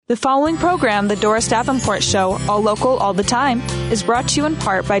The following program, The Doris Davenport Show, all local, all the time, is brought to you in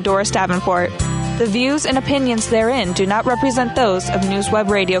part by Doris Davenport. The views and opinions therein do not represent those of NewsWeb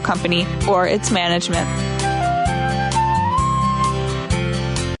Radio Company or its management.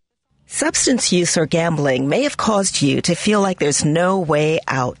 Substance use or gambling may have caused you to feel like there's no way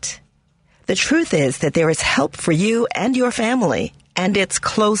out. The truth is that there is help for you and your family, and it's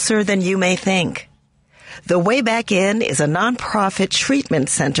closer than you may think. The Way Back In is a nonprofit treatment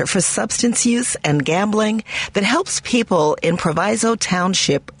center for substance use and gambling that helps people in Proviso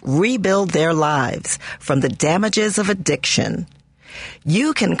Township rebuild their lives from the damages of addiction.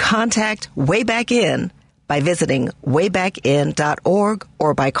 You can contact Way Back In by visiting waybackin.org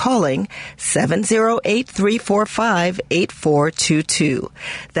or by calling 708-345-8422.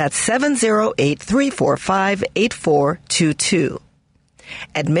 That's 708-345-8422.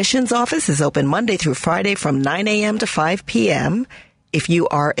 Admissions office is open Monday through Friday from 9 a.m. to 5 p.m. If you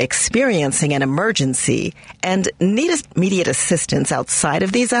are experiencing an emergency and need immediate assistance outside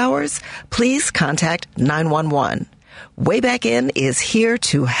of these hours, please contact 911. Way Back In is here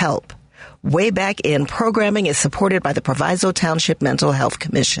to help. Way Back In programming is supported by the Proviso Township Mental Health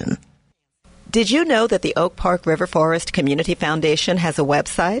Commission. Did you know that the Oak Park River Forest Community Foundation has a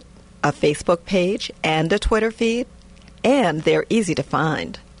website, a Facebook page, and a Twitter feed? And they're easy to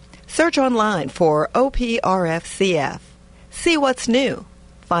find. Search online for OPRFCF. See what's new.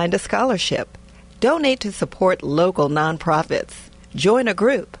 Find a scholarship. Donate to support local nonprofits. Join a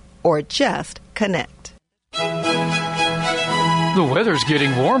group. Or just connect. The weather's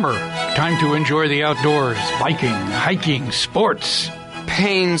getting warmer. Time to enjoy the outdoors. Biking, hiking, sports.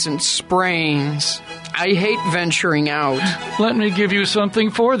 Pains and sprains. I hate venturing out. Let me give you something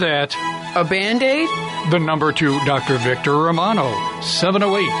for that. A Band-Aid? The number to Dr. Victor Romano,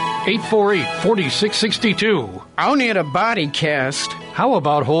 708-848-4662. I'll need a body cast. How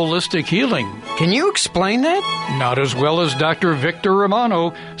about holistic healing? Can you explain that? Not as well as Dr. Victor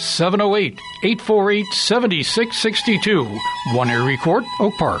Romano, 708-848-7662. One Erie Court,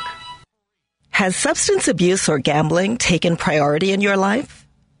 Oak Park. Has substance abuse or gambling taken priority in your life?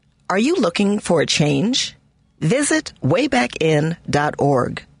 Are you looking for a change? Visit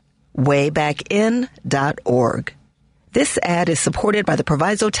waybackin.org. waybackin.org. This ad is supported by the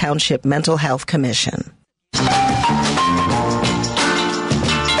Proviso Township Mental Health Commission.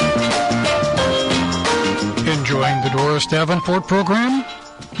 Enjoying the Doris Davenport program?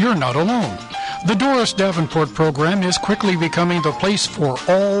 You're not alone. The Doris Davenport program is quickly becoming the place for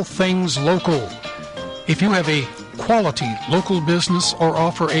all things local. If you have a quality local business or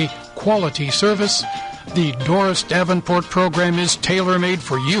offer a quality service, the Doris Davenport program is tailor-made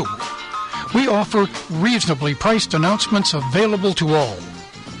for you. We offer reasonably priced announcements available to all.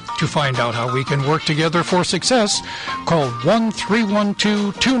 To find out how we can work together for success, call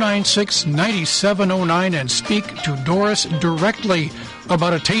 1-312-296-9709 and speak to Doris directly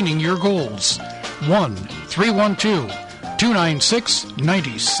about attaining your goals.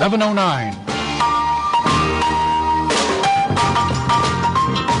 1-312-296-9709.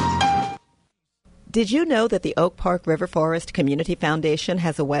 Did you know that the Oak Park River Forest Community Foundation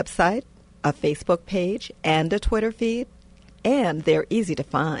has a website, a Facebook page, and a Twitter feed? And they're easy to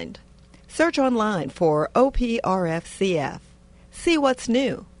find. Search online for OPRFCF. See what's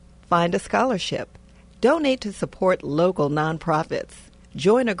new. Find a scholarship. Donate to support local nonprofits.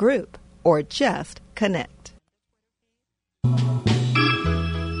 Join a group. Or just connect.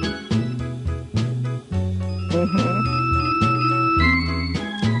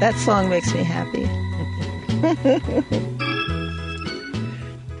 That song makes me happy.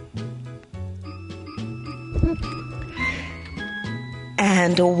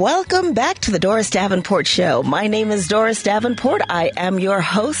 And welcome back to the Doris Davenport Show. My name is Doris Davenport. I am your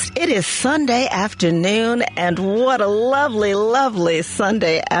host. It is Sunday afternoon, and what a lovely, lovely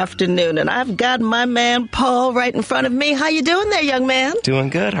Sunday afternoon. And I've got my man Paul right in front of me. How you doing there, young man? Doing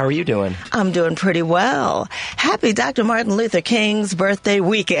good. How are you doing? I'm doing pretty well. Happy Dr. Martin Luther King's birthday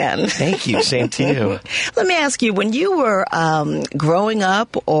weekend. Thank you. Same to you. Let me ask you, when you were growing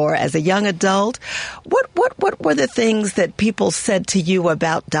up or as a young adult, what were the things that people said to you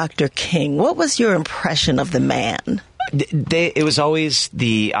about Dr. King? What was your impression of the man? It was always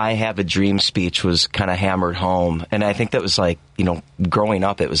the I have a dream speech was kind of hammered home. And I think that was like, growing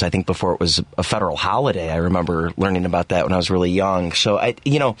up, it was, I think before it was a federal holiday. I remember learning about that when I was really young. So,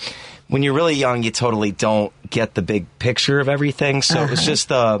 when you're really young, you totally don't get the big picture of everything. So it was just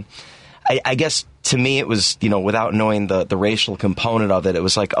I guess to me, it was, without knowing the racial component of it, it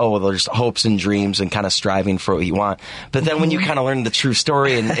was like, oh, well, there's hopes and dreams and kind of striving for what you want. But then when you kind of learn the true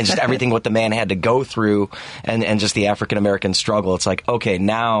story and just everything what the man had to go through and just the African American struggle, it's like, okay,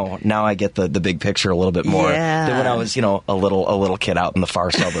 now I get the big picture a little bit more than when I was, a little kid out in the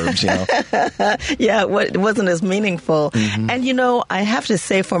far suburbs, Yeah, it wasn't as meaningful. Mm-hmm. And, I have to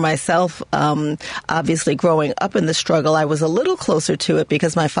say for myself, obviously growing up in the struggle, I was a little closer to it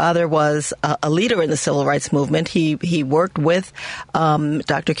because my father was a leader in the civil rights movement. He worked with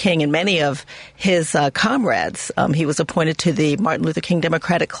Dr. King and many of his comrades. He was appointed to the Martin Luther King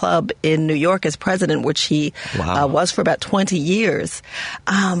Democratic Club in New York as president, which he was for about 20 years.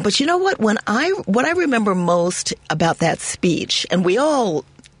 But you know what? What I remember most about that speech, and we all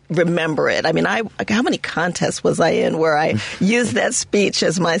remember it. I mean, how many contests was I in where I used that speech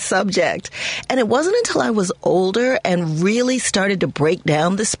as my subject? And it wasn't until I was older and really started to break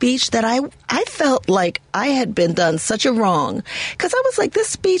down the speech that I felt like I had been done such a wrong. Because I was like, this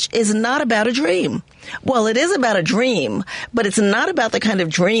speech is not about a dream. Well, it is about a dream, but it's not about the kind of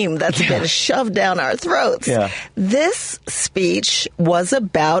dream that's been shoved down our throats. Yeah. This speech was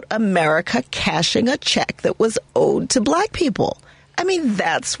about America cashing a check that was owed to black people. I mean,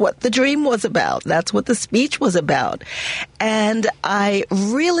 that's what the dream was about. That's what the speech was about. And I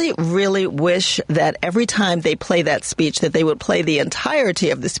really, really wish that every time they play that speech, that they would play the entirety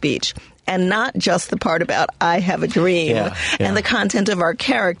of the speech and not just the part about I have a dream and the content of our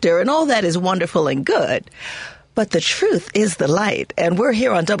character. And all that is wonderful and good. But the truth is the light, and we're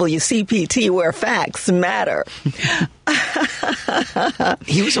here on WCPT where facts matter.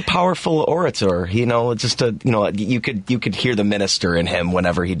 He was a powerful orator, you could hear the minister in him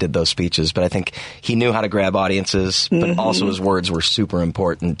whenever he did those speeches, but I think he knew how to grab audiences, but also his words were super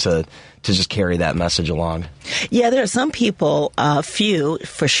important to just carry that message along. Yeah, there are some people, few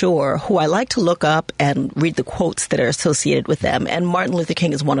for sure, who I like to look up and read the quotes that are associated with them. And Martin Luther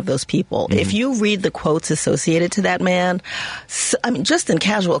King is one of those people. Mm-hmm. If you read the quotes associated to that man, just in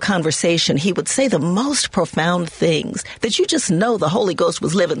casual conversation, he would say the most profound things that you just know the Holy Ghost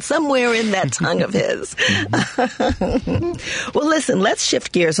was living somewhere in that tongue of his. Well, listen, let's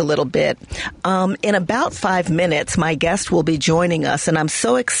shift gears a little bit. In about 5 minutes, my guest will be joining us, and I'm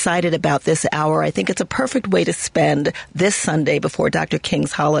so excited about this hour. I think it's a perfect way to spend this Sunday before Dr.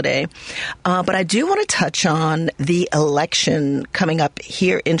 King's holiday. But I do want to touch on the election coming up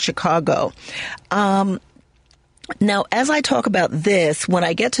here in Chicago. Now, as I talk about this, when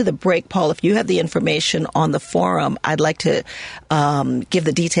I get to the break, Paul, if you have the information on the forum, I'd like to give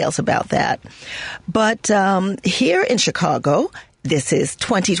the details about that. But here in Chicago, this is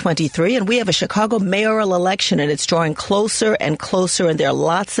 2023, and we have a Chicago mayoral election, and it's drawing closer and closer, and there are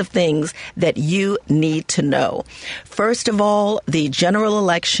lots of things that you need to know. First of all, the general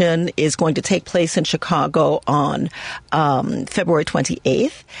election is going to take place in Chicago on February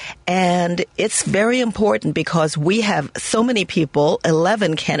 28th, and it's very important because we have so many people,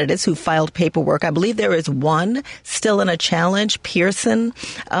 11 candidates who filed paperwork. I believe there is one still in a challenge, Pearson,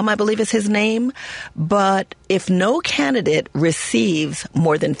 I believe is his name, but if no candidate receives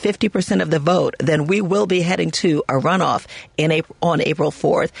more than 50% of the vote, then we will be heading to a runoff on April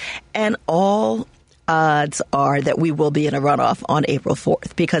 4th. And all odds are that we will be in a runoff on April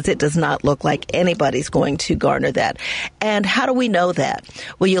 4th because it does not look like anybody's going to garner that. And how do we know that?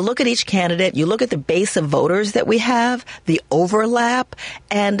 Well, you look at each candidate, you look at the base of voters that we have, the overlap,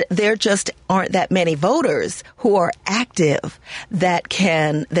 and there just aren't that many voters who are active that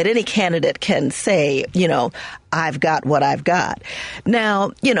any candidate can say, I've got what I've got.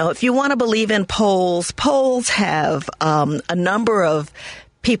 Now, if you want to believe in polls have a number of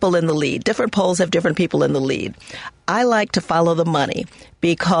people in the lead. Different polls have different people in the lead. I like to follow the money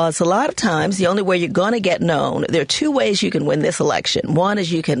because a lot of times the only way you're going to get known, there are two ways you can win this election. One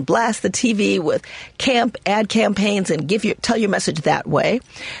is you can blast the TV with ad campaigns and tell your message that way.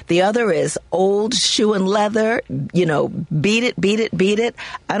 The other is old shoe and leather, beat it.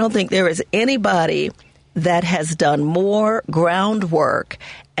 I don't think there is anybody that has done more groundwork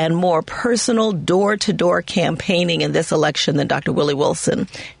and more personal door-to-door campaigning in this election than Dr. Willie Wilson,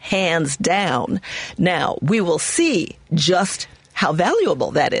 hands down. Now, we will see just how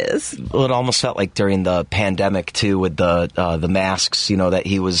valuable that is. Well, it almost felt like during the pandemic, too, with the masks, that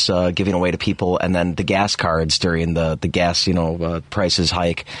he was giving away to people, and then the gas cards during the gas, prices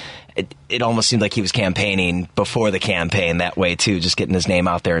hike. it almost seemed like he was campaigning before the campaign that way too, just getting his name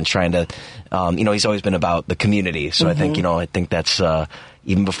out there and trying to, he's always been about the community. So I think that's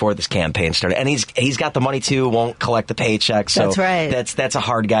even before this campaign started, and he's got the money too, won't collect the paycheck. So that's right. That's a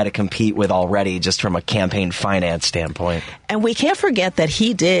hard guy to compete with already, just from a campaign finance standpoint. And we can't forget that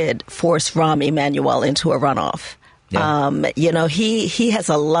he did force Rahm Emanuel into a runoff. Yeah. He has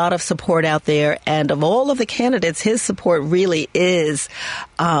a lot of support out there, and of all of the candidates, his support really is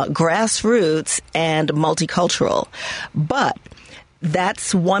grassroots and multicultural. But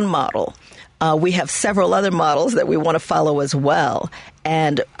that's one model. We have several other models that we want to follow as well.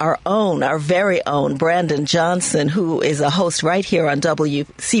 And our very own Brandon Johnson, who is a host right here on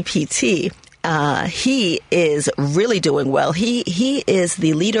WCPT, he is really doing well. He is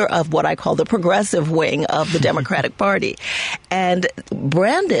the leader of what I call the progressive wing of the Democratic Party. And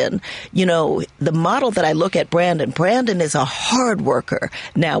Brandon, the model that I look at Brandon is a hard worker.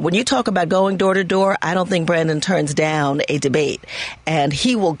 Now, when you talk about going door to door, I don't think Brandon turns down a debate. And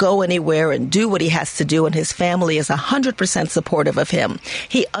he will go anywhere and do what he has to do, and his family is 100% supportive of him.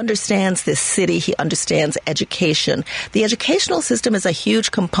 He understands this city. He understands education. The educational system is a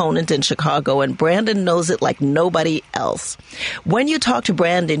huge component in Chicago, and Brandon knows it like nobody else. When you talk to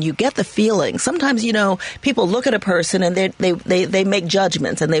Brandon, you get the feeling. Sometimes, people look at a person and they make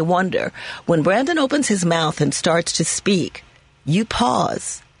judgments and they wonder. When Brandon opens his mouth and starts to speak, you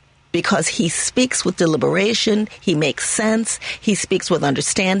pause. Because he speaks with deliberation, he makes sense, he speaks with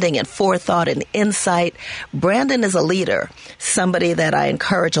understanding and forethought and insight. Brandon is a leader, somebody that I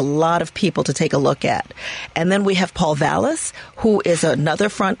encourage a lot of people to take a look at. And then we have Paul Vallas, who is another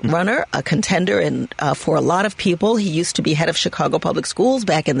front runner, a contender for a lot of people. He used to be head of Chicago Public Schools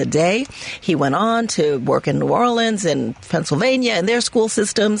back in the day. He went on to work in New Orleans and Pennsylvania and their school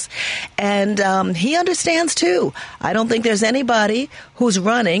systems. And he understands, too. I don't think there's anybody who's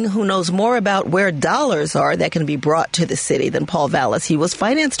running who knows more about where dollars are that can be brought to the city than Paul Vallas. He was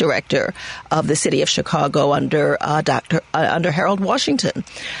finance director of the city of Chicago under Harold Washington.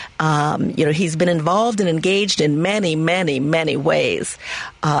 He's been involved and engaged in many, many, many ways.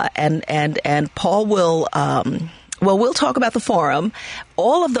 And Paul will, we'll talk about the forum.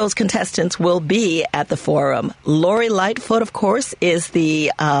 All of those contestants will be at the forum. Lori Lightfoot, of course, is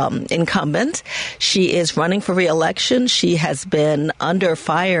the incumbent. She is running for re-election. She has been under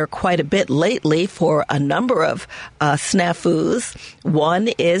fire quite a bit lately for a number of snafus. One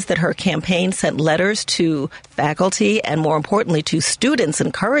is that her campaign sent letters to faculty and, more importantly, to students,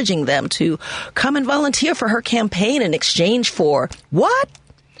 encouraging them to come and volunteer for her campaign in exchange for what?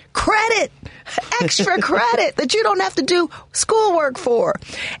 Credit, extra credit that you don't have to do schoolwork for.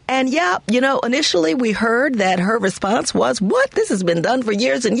 And initially we heard that her response was, what? This has been done for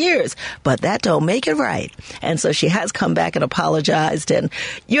years and years, but that don't make it right. And so she has come back and apologized, and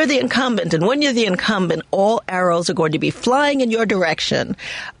you're the incumbent. And when you're the incumbent, all arrows are going to be flying in your direction.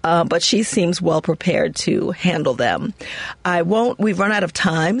 But she seems well prepared to handle them. We've run out of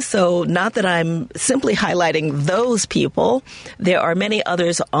time. So not that I'm simply highlighting those people. There are many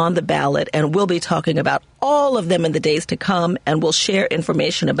others on the ballot, and we'll be talking about all of them in the days to come, and we'll share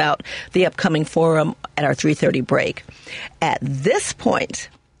information about the upcoming forum at our 3:30 break. At this point,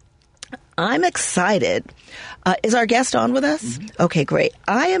 I'm excited. Is our guest on with us? Mm-hmm. Okay, great.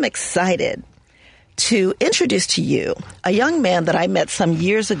 I am excited to introduce to you a young man that I met some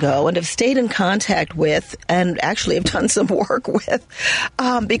years ago and have stayed in contact with, and actually have done some work with,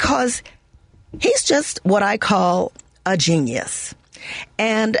 because he's just what I call a genius.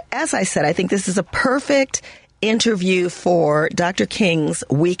 And as I said, I think this is a perfect interview for Dr. King's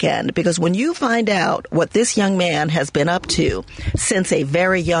weekend, because when you find out what this young man has been up to since a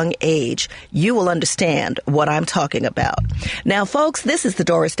very young age, you will understand what I'm talking about. Now, folks, this is the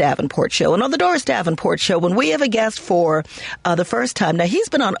Doris Davenport Show. And on the Doris Davenport Show, when we have a guest for the first time, now he's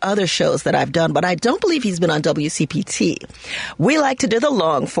been on other shows that I've done, but I don't believe he's been on WCPT. We like to do the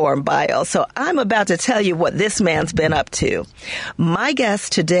long form bio, so I'm about to tell you what this man's been up to. My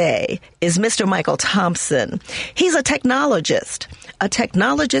guest today is Mr. Michael Thompson. He's a technologist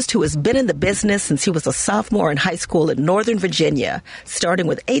who has been in the business since he was a sophomore in high school in Northern Virginia, starting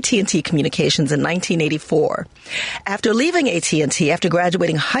with AT&T Communications in 1984. After leaving AT&T, after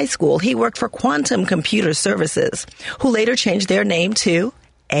graduating high school, he worked for Quantum Computer Services, who later changed their name to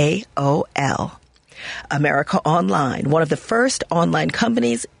AOL. America Online, one of the first online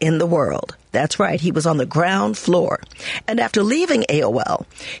companies in the world. That's right, he was on the ground floor. And after leaving AOL,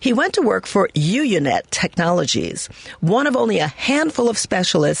 he went to work for UUNet Technologies, one of only a handful of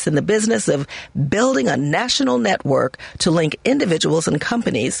specialists in the business of building a national network to link individuals and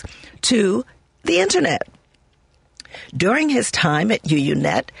companies to the Internet. During his time at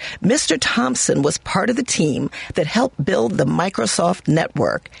UUNet, Mr. Thompson was part of the team that helped build the Microsoft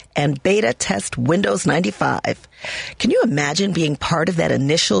network and beta test Windows 95. Can you imagine being part of that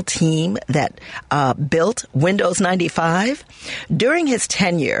initial team that built Windows 95? During his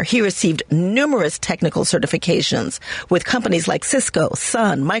tenure, he received numerous technical certifications with companies like Cisco,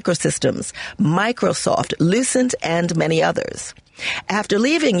 Sun, Microsystems, Microsoft, Lucent, and many others. After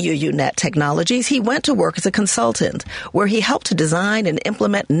leaving UUNet Technologies, he went to work as a consultant, where he helped to design and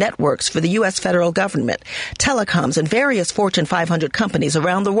implement networks for the U.S. federal government, telecoms, and various Fortune 500 companies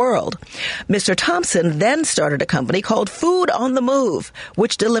around the world. Mr. Thompson then started a company called Food on the Move,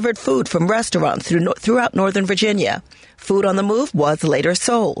 which delivered food from restaurants throughout Northern Virginia. Food on the Move was later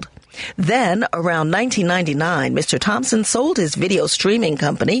sold. Then, around 1999, Mr. Thompson sold his video streaming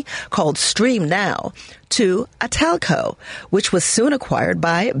company called Stream Now to Atelco, which was soon acquired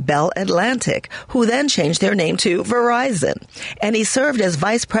by Bell Atlantic, who then changed their name to Verizon. And he served as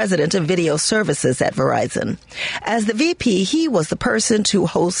vice president of video services at Verizon. As the VP, he was the person to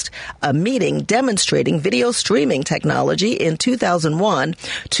host a meeting demonstrating video streaming technology in 2001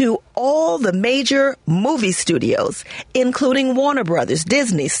 to all the major movie studios, including Warner Brothers,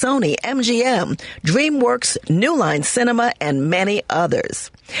 Disney, Sony, MGM, DreamWorks, New Line Cinema, and many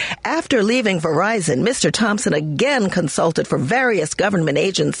others. After leaving Verizon, Mr. Thompson again consulted for various government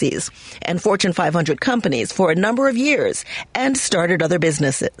agencies and Fortune 500 companies for a number of years and started other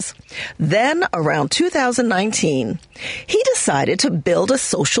businesses. Then, around 2019, he decided to build a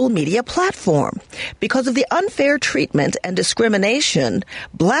social media platform because of the unfair treatment and discrimination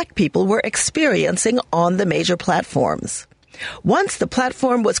Black people were experiencing on the major platforms. Once the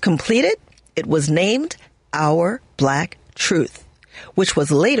platform was completed, it was named Our Black Truth, which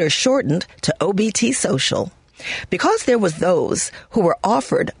was later shortened to OBT Social. Because there was those who were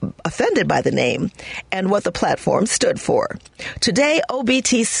offended by the name and what the platform stood for. Today,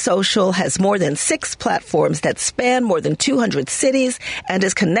 OBT Social has more than 6 platforms that span more than 200 cities and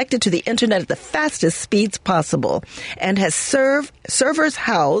is connected to the internet at the fastest speeds possible and has servers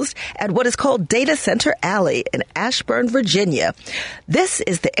housed at what is called Data Center Alley in Ashburn, Virginia. This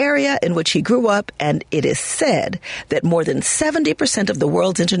is the area in which he grew up, and it is said that more than 70% of the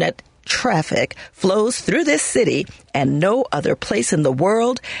world's internet traffic flows through this city, and no other place in the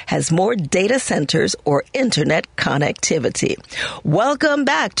world has more data centers or internet connectivity. Welcome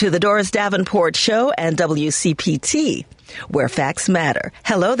back to the Doris Davenport Show and WCPT, where facts matter.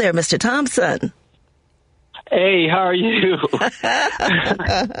 Hello there, Mr. Thompson. Hey, how are you?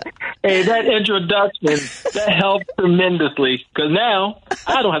 Hey, that introduction, that helped tremendously, because now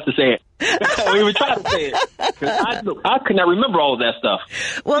I don't have to say it. We were trying to say it, because I could not remember all of that stuff.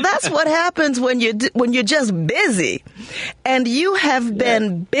 Well, that's what happens when you're just busy. And you have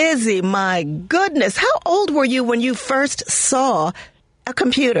been busy, my goodness. How old were you when you first saw a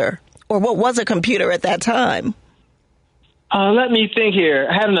computer, or what was a computer at that time? Let me think here.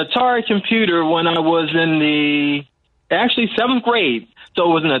 I had an Atari computer when I was in actually 7th grade. So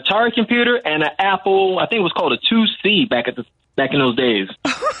it was an Atari computer and an Apple, I think it was called a 2C back in those days.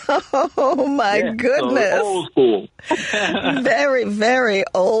 Oh, my goodness. So old school. Very, very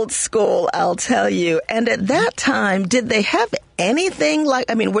old school, I'll tell you. And at that time, did they have anything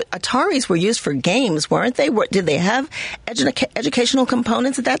Ataris were used for games, weren't they? Did they have educational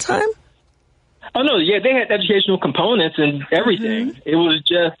components at that time? Oh, no, yeah, they had educational components and everything. Mm-hmm. It was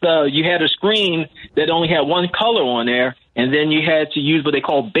just you had a screen that only had one color on there, and then you had to use what they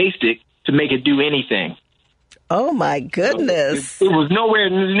call BASIC to make it do anything. Oh, my goodness. So it was nowhere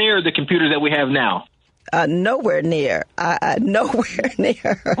near the computers that we have now. Nowhere near. Nowhere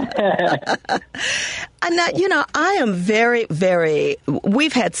near. And now, I am very, very,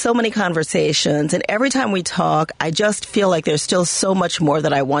 we've had so many conversations, and every time we talk, I just feel like there's still so much more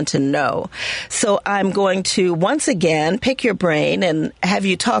that I want to know. So I'm going to, once again, pick your brain and have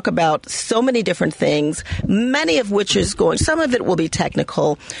you talk about so many different things, many of which some of it will be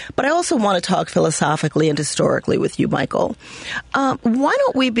technical, but I also want to talk philosophically and historically with you, Michael. Why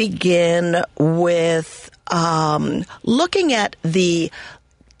don't we begin with looking at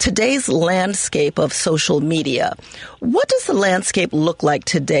today's landscape of social media. What does the landscape look like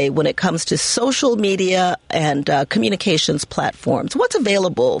today when it comes to social media and communications platforms? What's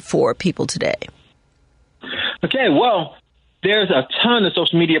available for people today? Okay, well, there's a ton of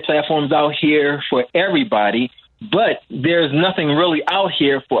social media platforms out here for everybody, but there's nothing really out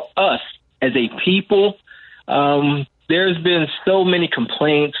here for us as a people. There's been so many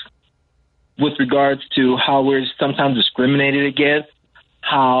complaints with regards to how we're sometimes discriminated against,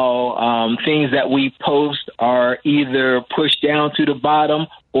 how things that we post are either pushed down to the bottom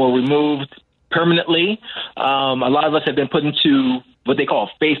or removed permanently. A lot of us have been put into what they call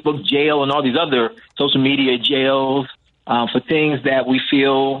Facebook jail and all these other social media jails for things that we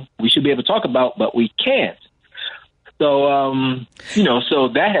feel we should be able to talk about, but we can't. So, so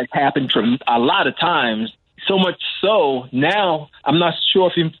that has happened from a lot of times, so much so now I'm not sure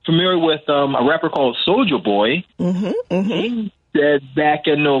if you're familiar with a rapper called Soulja Boy. He said back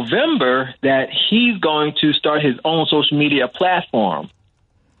in November that he's going to start his own social media platform.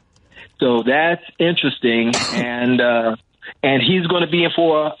 So that's interesting, and he's going to be in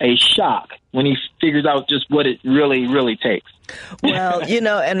for a shock when he figures out just what it really, really takes. Well,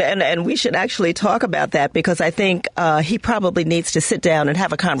 and we should actually talk about that, because I think he probably needs to sit down and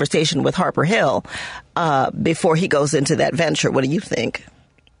have a conversation with Harper Hill before he goes into that venture. What do you think?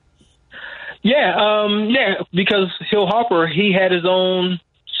 Yeah, because Hill Harper, he had his own,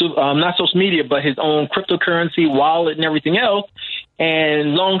 not social media, but his own cryptocurrency wallet and everything else.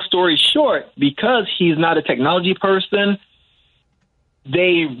 And long story short, because he's not a technology person,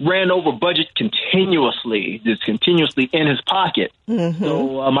 they ran over budget continuously in his pocket.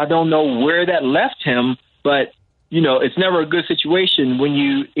 So I don't know where that left him, but, it's never a good situation when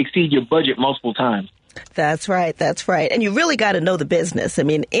you exceed your budget multiple times. That's right. And you really got to know the business. I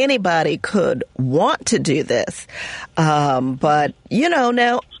mean, anybody could want to do this. But,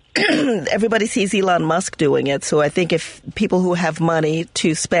 now everybody sees Elon Musk doing it. So I think if people who have money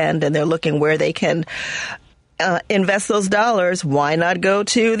to spend and they're looking where they can invest those dollars, why not go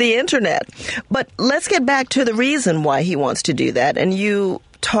to the internet? But let's get back to the reason why he wants to do that. And you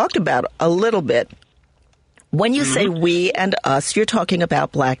talked about a little bit. When you say we and us, you're talking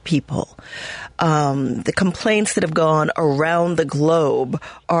about black people. The complaints that have gone around the globe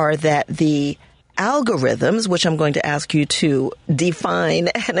are that the algorithms, which I'm going to ask you to define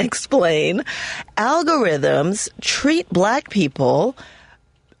and explain, algorithms treat black people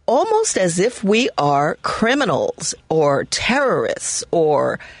almost as if we are criminals or terrorists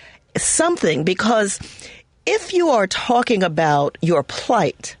or something, because if you are talking about your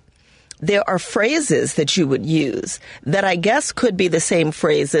plight, there are phrases that you would use that I guess could be the same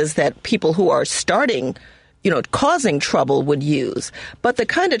phrases that people who are starting, causing trouble would use. But the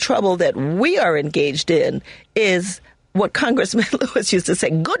kind of trouble that we are engaged in is what Congressman Lewis used to say,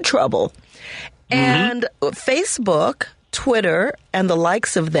 good trouble. And Facebook, Twitter, and the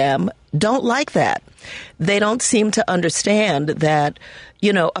likes of them don't like that. They don't seem to understand that,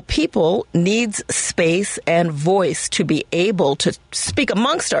 a people needs space and voice to be able to speak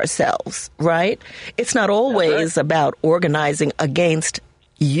amongst ourselves, right? It's not always about organizing against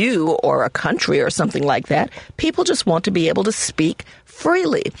you or a country or something like that. People just want to be able to speak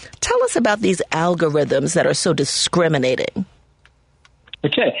freely. Tell us about these algorithms that are so discriminating.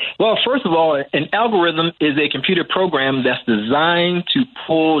 Okay. Well, first of all, an algorithm is a computer program that's designed to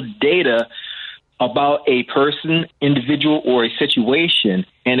pull data about a person, individual, or a situation,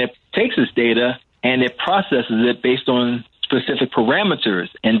 and it takes this data and it processes it based on specific parameters,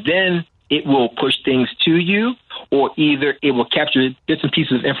 and then it will push things to you, or either it will capture bits and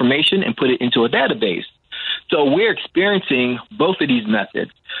pieces of information and put it into a database. So we're experiencing both of these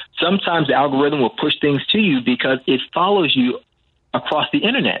methods. Sometimes the algorithm will push things to you because it follows you across the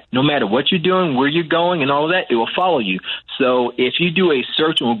internet. No matter what you're doing, where you're going, and all of that, it will follow you. So if you do a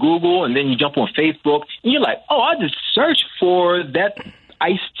search on Google and then you jump on Facebook and you're like, oh, I just searched for that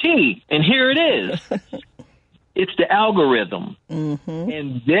iced tea, and here it is. It's the algorithm.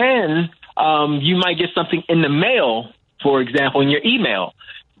 And then you might get something in the mail, for example, in your email,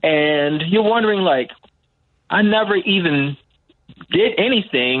 and you're wondering, like, I never even did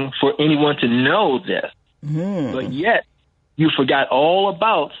anything for anyone to know this. But yet, you forgot all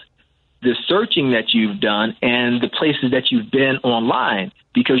about the searching that you've done and the places that you've been online,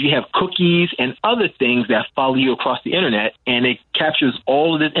 because you have cookies and other things that follow you across the internet, and it captures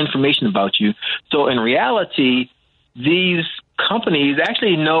all of this information about you. So in reality, these companies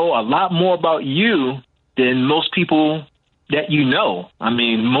actually know a lot more about you than most people that you know. I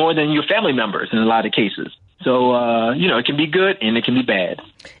mean, more than your family members in a lot of cases. So, it can be good and it can be bad.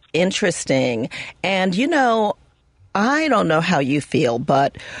 Interesting. And, I don't know how you feel,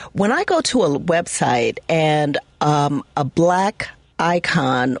 but when I go to a website and a black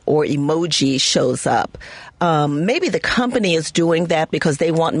icon or emoji shows up, maybe the company is doing that because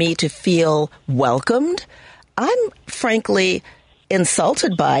they want me to feel welcomed. I'm frankly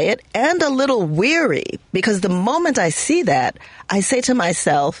insulted by it and a little weary, because the moment I see that, I say to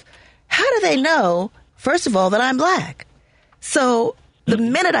myself, how do they know, first of all, that I'm black? So the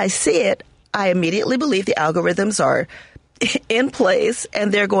minute I see it, I immediately believe the algorithms are in place,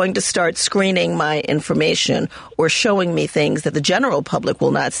 and they're going to start screening my information or showing me things that the general public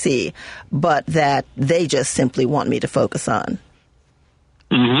will not see, but that they just simply want me to focus on.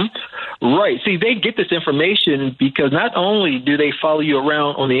 Mm-hmm. Right. See, they get this information because not only do they follow you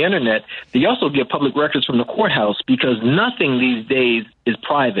around on the internet, they also get public records from the courthouse because nothing these days is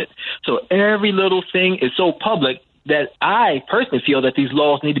private. So every little thing is so public that I personally feel that these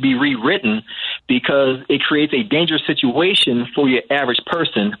laws need to be rewritten because it creates a dangerous situation for your average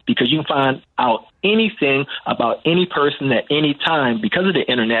person because you can find out anything about any person at any time because of the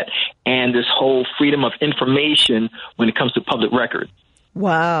internet and this whole freedom of information when it comes to public records.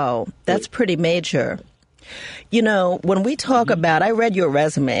 Wow, that's pretty major. You know, when we talk about, I read your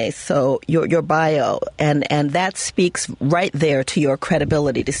resume, so your bio, and that speaks right there to your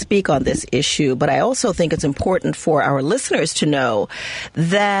credibility to speak on this issue. But I also think it's important for our listeners to know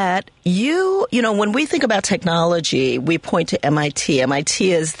that you know, when we think about technology, we point to MIT.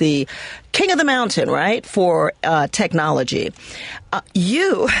 MIT is the king of the mountain, right, for technology.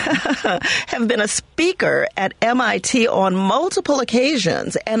 You have been a speaker at MIT on multiple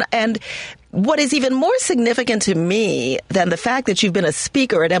occasions, and what is even more significant to me than the fact that you've been a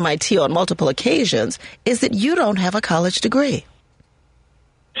speaker at MIT on multiple occasions is that you don't have a college degree.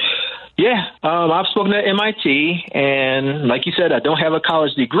 Yeah, I've spoken at MIT, and like you said, I don't have a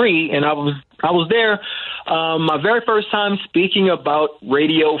college degree, and I was there my very first time speaking about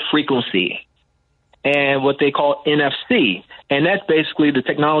radio frequency and what they call NFC. And that's basically the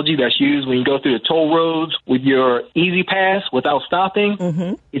technology that's used when you go through the toll roads with your Easy Pass without stopping.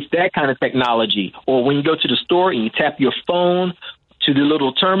 Mm-hmm. It's that kind of technology. Or when you go to the store and you tap your phone to the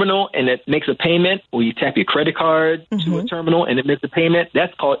little terminal and it makes a payment, or you tap your credit card to a terminal and it makes a payment,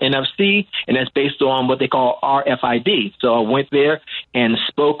 that's called NFC, and that's based on what they call RFID. So I went there and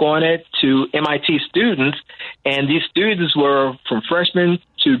spoke on it to MIT students, and these students were from freshmen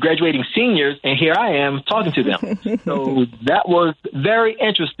to graduating seniors, and here I am talking to them. So that was very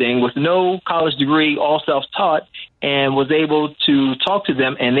interesting with no college degree, all self-taught, and was able to talk to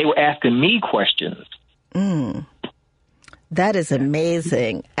them, and they were asking me questions. That is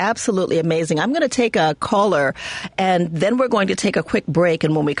amazing. Absolutely amazing. I'm going to take a caller, and then we're going to take a quick break.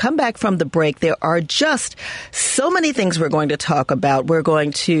 And when we come back from the break, there are just so many things we're going to talk about. We're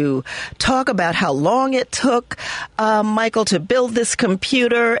going to talk about how long it took Michael to build this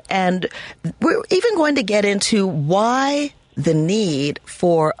computer, and we're even going to get into why the need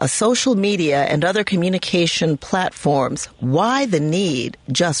for a social media and other communication platforms, why the need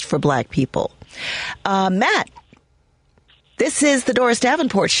just for Black people. Matt, this is the Doris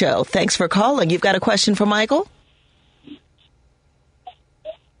Davenport Show. Thanks for calling. You've got a question for Michael?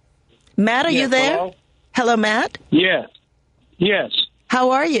 Matt, are you there? Hello? Hello, Matt? Yes.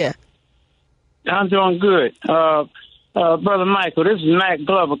 How are you? I'm doing good. Brother Michael, this is Matt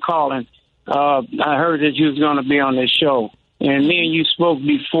Glover calling. I heard that you was going to be on this show. And me and you spoke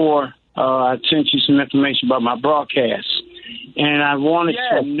before. I sent you some information about my broadcast. And I wanted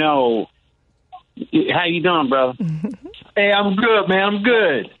to know, how you doing, brother? Hey, I'm good, man. I'm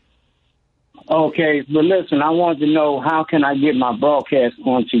good. Okay, but listen, I wanted to know, how can I get my broadcast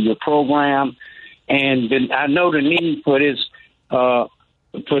onto your program? And I know the need for this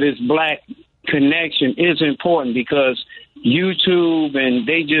Black connection is important because YouTube, and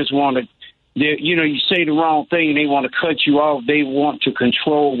they just want to, you know, you say the wrong thing and they want to cut you off. They want to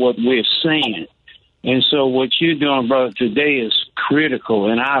control what we're saying. And so what you're doing, brother, today is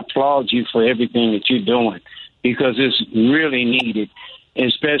critical, and I applaud you for everything that you're doing because it's really needed,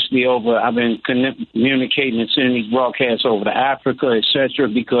 especially I've been communicating and sending these broadcasts over to Africa, et cetera,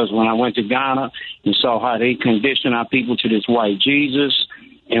 because when I went to Ghana and saw how they condition our people to this white Jesus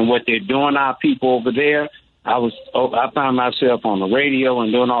and what they're doing our people over there, I found myself on the radio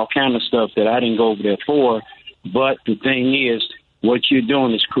and doing all kind of stuff that I didn't go over there for. But the thing is, what you're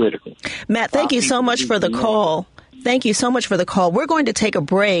doing is critical. Matt, thank you so much for the call. Thank you so much for the call. We're going to take a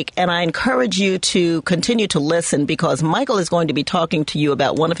break, and I encourage you to continue to listen because Michael is going to be talking to you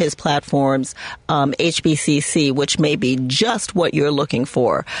about one of his platforms, HBCC, which may be just what you're looking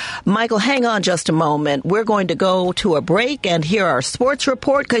for. Michael, hang on just a moment. We're going to go to a break and hear our sports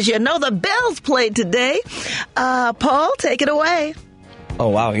report because you know the Bills played today. Paul, take it away. Oh,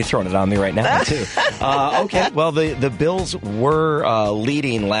 wow, you're throwing it on me right now, too. Okay, well, the Bills were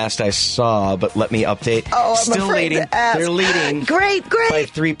leading last I saw, but let me update. Oh, I'm Still afraid leading. to ask. They're leading Great. by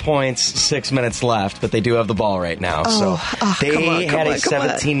 3 points, 6 minutes left, but they do have the ball right now. They had a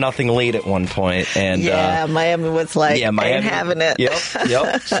 17-0 lead at one point. And, Miami was like, ain't having it.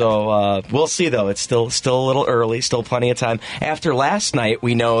 Yep. So we'll see, though. It's still a little early, still plenty of time. After last night,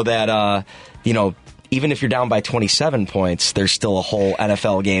 we know that, even if you're down by 27 points, there's still a whole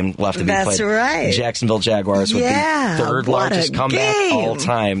NFL game left to be played. That's right. Jacksonville Jaguars with the third largest comeback all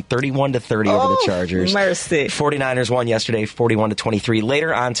time, 31-30 over the Chargers. Mercy. 49ers won yesterday, 41-23.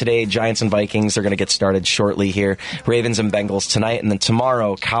 Later on today, Giants and Vikings are going to get started shortly here. Ravens and Bengals tonight, and then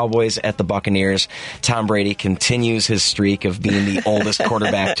tomorrow, Cowboys at the Buccaneers. Tom Brady continues his streak of being the oldest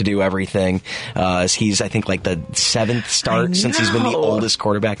quarterback to do everything. As he's, I think, like the 7th start since he's been the oldest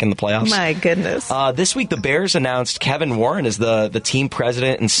quarterback in the playoffs. My goodness. This week, the Bears announced Kevin Warren as the team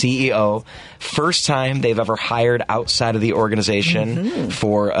president and CEO. First time they've ever hired outside of the organization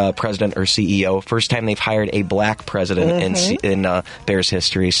for president or CEO. First time they've hired a black president in Bears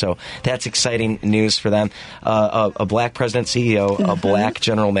history. So that's exciting news for them. A black president, CEO, a black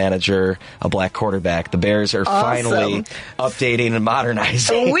general manager, a black quarterback. The Bears are finally updating and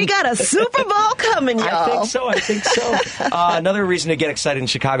modernizing. We got a Super Bowl coming, y'all. I think so. Another reason to get excited in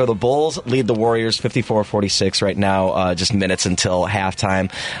Chicago, the Bulls lead the Warriors 54-46 right now, just minutes until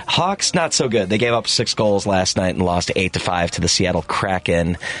halftime. Hawks, not so good. They gave up 6 goals last night and lost 8-5 to the Seattle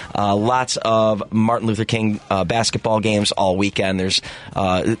Kraken. Lots of Martin Luther King basketball games all weekend. There's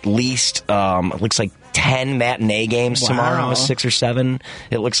at least, looks like 10 matinee games tomorrow, 6 or 7.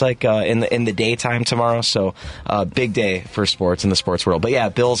 It looks like in the daytime tomorrow. So big day for sports in the sports world. But yeah,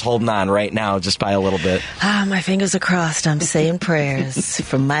 Bill's holding on right now just by a little bit. My fingers are crossed. I'm saying prayers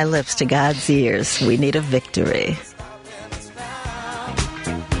from my lips to God's ears. We need a victory.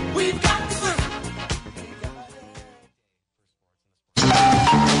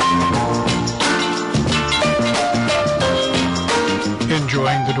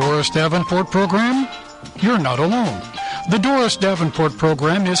 Enjoying the Doris Davenport program? You're not alone. The Doris Davenport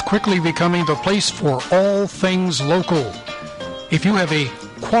program is quickly becoming the place for all things local. If you have a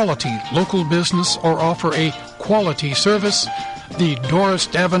quality local business or offer a quality service, the Doris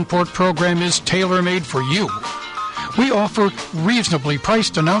Davenport program is tailor-made for you. We offer reasonably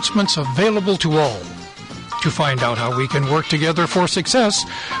priced announcements available to all. To find out how we can work together for success,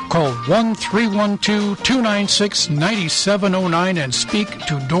 call 1-312-296-9709 and speak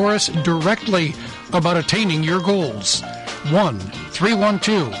to Doris directly about attaining your goals.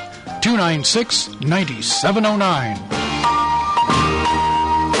 1-312-296-9709.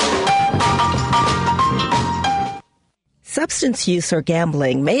 Substance use or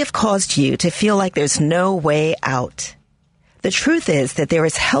gambling may have caused you to feel like there's no way out. The truth is that there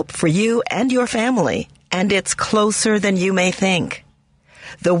is help for you and your family, and it's closer than you may think.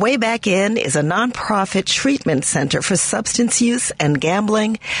 The Way Back In is a nonprofit treatment center for substance use and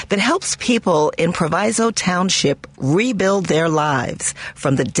gambling that helps people in Proviso Township rebuild their lives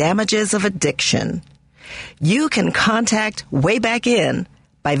from the damages of addiction. You can contact Way Back In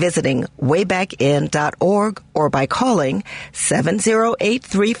by visiting waybackin.org or by calling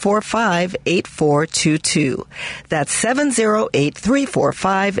 708-345-8422. That's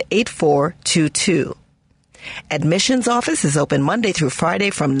 708-345-8422. Admissions office is open Monday through Friday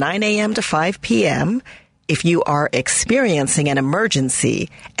from 9 a.m. to 5 p.m. If you are experiencing an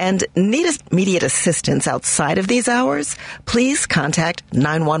emergency and need immediate assistance outside of these hours, please contact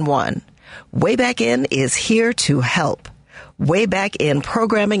 911. Way Back In is here to help. Way Back In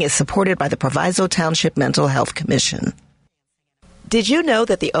programming is supported by the Proviso Township Mental Health Commission. Did you know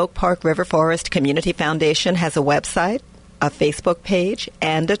that the Oak Park River Forest Community Foundation has a website, a Facebook page,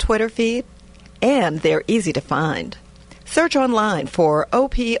 and a Twitter feed? And they're easy to find. Search online for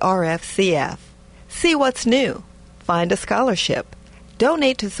OPRFCF. See what's new. Find a scholarship.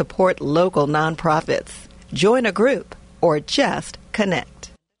 Donate to support local nonprofits. Join a group. Or just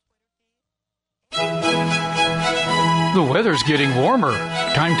connect. The weather's getting warmer.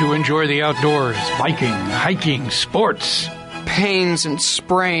 Time to enjoy the outdoors. Biking, hiking, sports. Pains and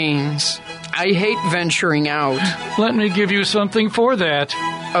sprains. I hate venturing out. Let me give you something for that.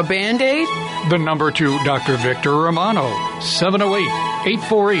 A Band-Aid? The number to Dr. Victor Romano,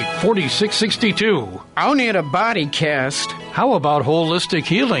 708-848-4662. I'll need a body cast. How about holistic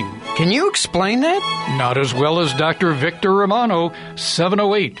healing? Can you explain that? Not as well as Dr. Victor Romano,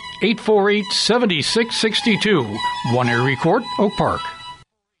 708-848-7662. One Erie Court, Oak Park.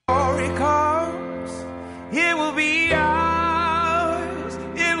 It will be ours.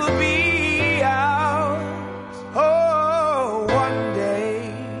 It will be ours. Oh, one day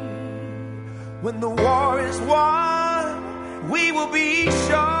when the war is won, we will be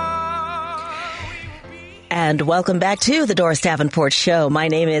sure. And welcome back to the Doris Davenport Show. My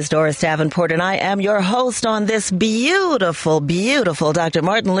name is Doris Davenport, and I am your host on this beautiful, beautiful Dr.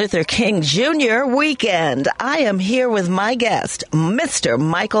 Martin Luther King Jr. weekend. I am here with my guest, Mr.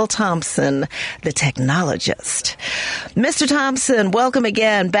 Michael Thompson, the technologist. Mr. Thompson, welcome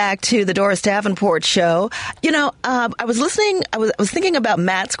again back to the Doris Davenport Show. You know, I was thinking about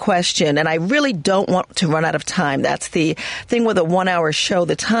Matt's question, and I really don't want to run out of time. That's the thing with a 1-hour show.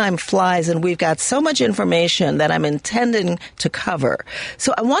 The time flies, and we've got so much information that I'm intending to cover.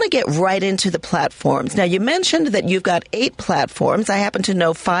 So I want to get right into the platforms. Now, you mentioned that you've got 8 platforms. I happen to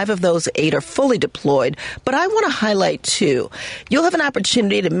know 5 of those 8 are fully deployed, but I want to highlight 2. You'll have an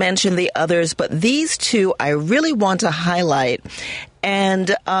opportunity to mention the others, but these 2 I really want to highlight.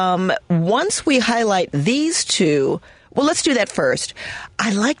 And once we highlight these 2, well, let's do that first.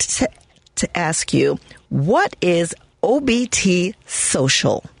 I'd like to ask you, what is OBT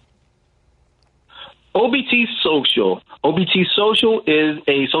Social? OBT Social. OBT Social is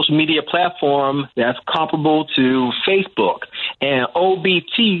a social media platform that's comparable to Facebook. And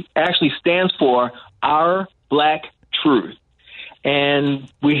OBT actually stands for Our Black Truth. And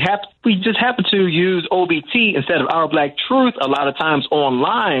we just happen to use OBT instead of Our Black Truth a lot of times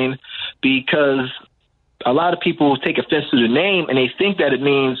online because a lot of people take offense to the name and they think that it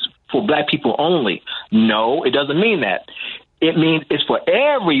means for black people only. No, it doesn't mean that. It means it's for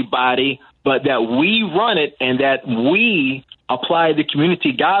everybody, but that we run it and that we apply the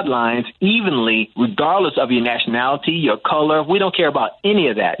community guidelines evenly, regardless of your nationality, your color. We don't care about any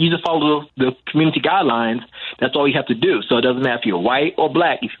of that. You just follow the community guidelines. That's all you have to do. So it doesn't matter if you're white or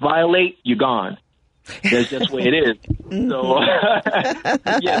black. If you violate, you're gone. That's just the way it is. So,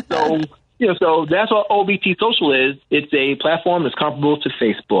 so that's what OBT Social is. It's a platform that's comparable to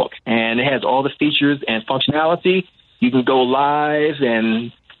Facebook, and it has all the features and functionality. You can go live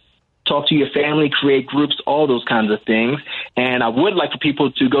and talk to your family, create groups, all those kinds of things. And I would like for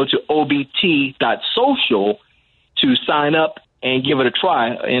people to go to obt.social to sign up and give it a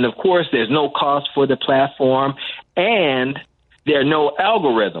try. And, of course, there's no cost for the platform, and there are no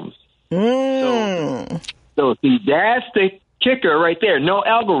algorithms. So see, that's the kicker right there, no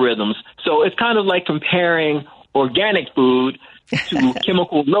algorithms. So it's kind of like comparing organic food to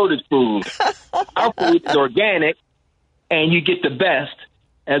chemical-loaded food. Our food is organic, and you get the best,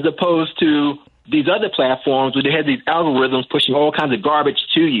 as opposed to these other platforms where they have these algorithms pushing all kinds of garbage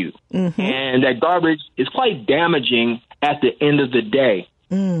to you. And that garbage is quite damaging at the end of the day.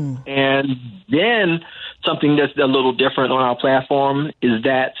 And then something that's a little different on our platform is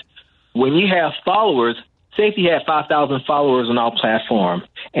that when you have followers, say if you have 5,000 followers on our platform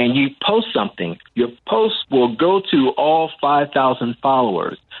and you post something, your post will go to all 5,000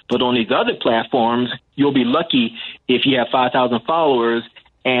 followers. But on these other platforms, you'll be lucky if you have 5,000 followers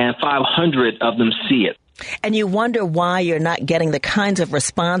and 500 of them see it. And you wonder why you're not getting the kinds of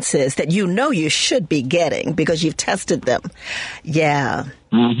responses that you know you should be getting because you've tested them. Yeah.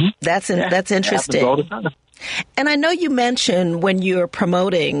 That's interesting. All the time. And I know you mentioned when you're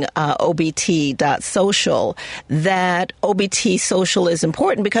promoting OBT.social that OBT Social is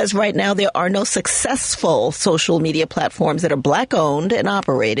important because right now there are no successful social media platforms that are black-owned and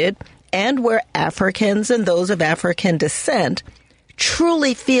operated and where Africans and those of African descent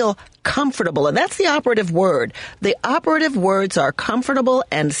truly feel comfortable. And that's the operative word. The operative words are comfortable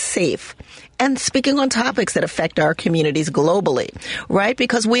and safe. And speaking on topics that affect our communities globally, right?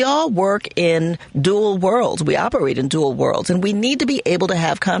 Because we all work in dual worlds. We operate in dual worlds, and we need to be able to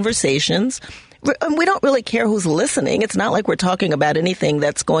have conversations. And we don't really care who's listening. It's not like we're talking about anything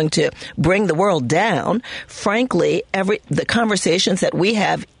that's going to bring the world down. Frankly, the conversations that we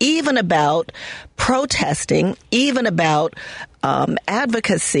have, even about protesting, even about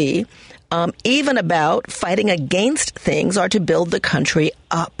advocacy, even about fighting against things, are to build the country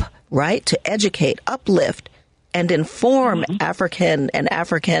up. Right? To educate, uplift, and inform African and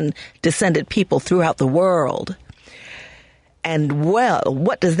African descended people throughout the world. And, well,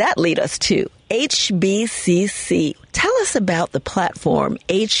 what does that lead us to? HBCC. Tell us about the platform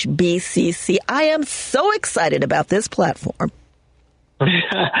HBCC. I am so excited about this platform.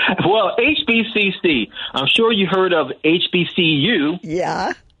 Well, HBCC, I'm sure you heard of HBCU.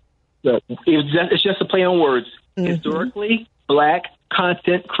 Yeah. It's just a play on words. Historically Black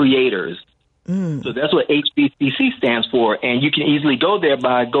Content Creators. So that's what HBCC stands for. And you can easily go there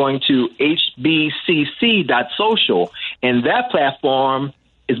by going to hbcc.social. And that platform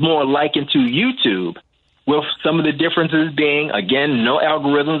is more likened to YouTube, with some of the differences being, again, no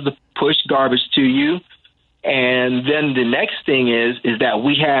algorithms to push garbage to you. And then the next thing is that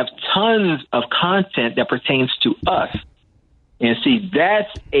we have tons of content that pertains to us. And see, that's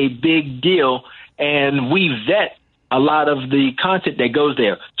a big deal. and we vet a lot of the content that goes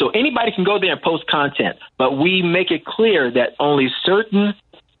there. So anybody can go there and post content, but we make it clear that only certain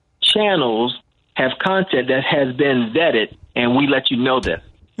channels have content that has been vetted, and we let you know this.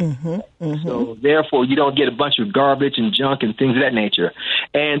 So therefore, you don't get a bunch of garbage and junk and things of that nature.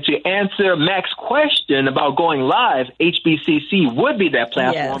 And to answer Mac's question about going live, HBCC would be that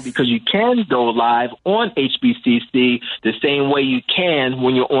platform because you can go live on HBCC the same way you can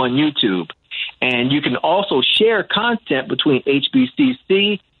when you're on YouTube. And you can also share content between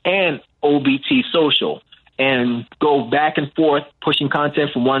HBCC and OBT Social and go back and forth, pushing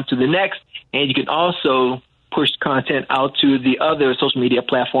content from one to the next. And you can also push content out to the other social media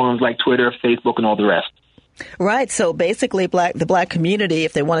platforms like Twitter, Facebook, and all the rest. Right. So basically, the black community,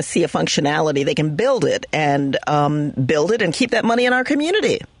 if they want to see a functionality, they can build it and keep that money in our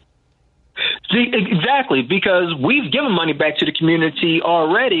community. See, exactly, because we've given money back to the community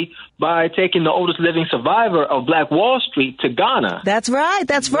already by taking the oldest living survivor of Black Wall Street to Ghana. That's right.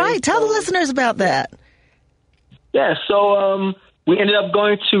 That's right. Tell the listeners about that. Yeah. So we ended up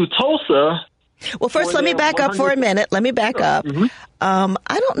going to Tulsa. Well, first, let me back up for a minute. Let me back up.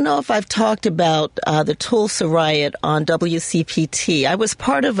 I don't know if I've talked about the Tulsa riot on WCPT. I was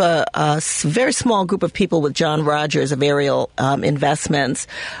part of a very small group of people with John Rogers of Ariel Investments.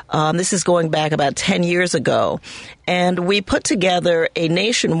 This is going back about 10 years ago. And we put together a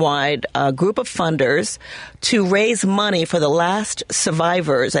nationwide group of funders to raise money for the last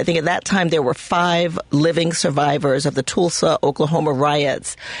survivors. I think at that time there were 5 living survivors of the Tulsa, Oklahoma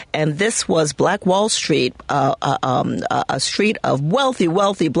riots. And this was Black Wall Street, a street of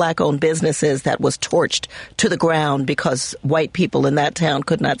wealthy black-owned businesses that was torched to the ground because white people in that town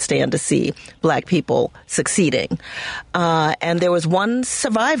could not stand to see black people succeeding. And there was one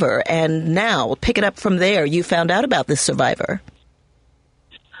survivor. And now, pick it up from there, you found out about this survivor.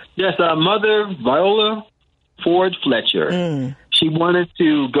 Yes, Mother Viola Ford Fletcher. She wanted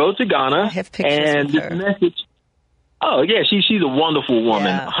to go to Ghana. I have pictures of her. This message. Oh, yeah, she's a wonderful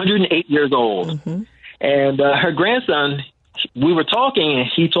woman, 108 years old. And her grandson, we were talking, and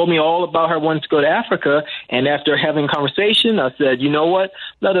he told me all about her wanting to go to Africa. And after having a conversation, I said, you know what?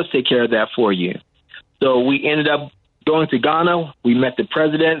 Let us take care of that for you. So we ended up going to Ghana. We met the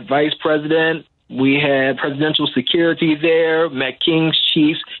president, vice president. We had presidential security there, met kings,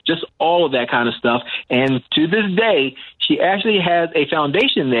 chiefs, just all of that kind of stuff. And to this day, she actually has a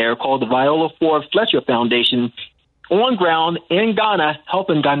foundation there called the Viola Ford Fletcher Foundation on ground in Ghana,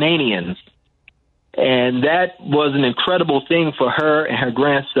 helping Ghanaians. And that was an incredible thing for her and her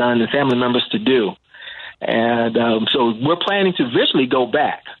grandson and family members to do. And so we're planning to eventually go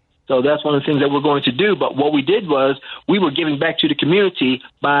back. So that's one of the things that we're going to do. But what we did was we were giving back to the community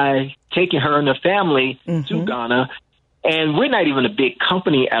by taking her and her family to Ghana. And we're not even a big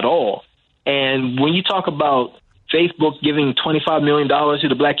company at all. And when you talk about Facebook giving $25 million to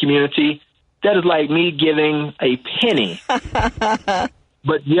the black community, that is like me giving a penny.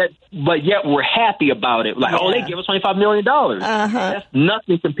 But yet we're happy about it. Like, oh, they give us $25 million. That's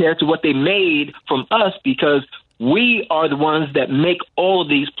nothing compared to what they made from us, because we are the ones that make all of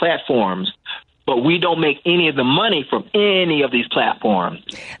these platforms, but we don't make any of the money from any of these platforms.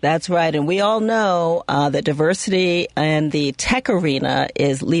 That's right. And we all know that diversity in the tech arena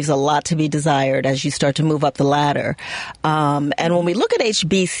leaves a lot to be desired as you start to move up the ladder. And when we look at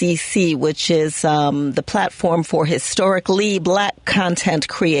HBCC, which is the platform for historically black content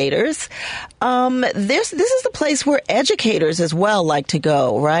creators, this is the place where educators as well like to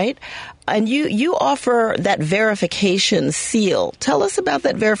go, right? And you offer that verification seal. Tell us about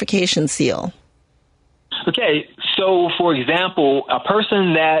that verification seal. Okay, so for example, a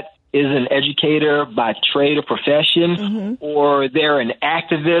person that is an educator by trade or profession, or they're an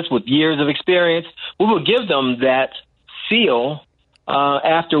activist with years of experience, we will give them that seal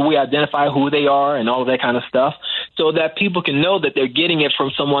after we identify who they are and all of that kind of stuff, so that people can know that they're getting it from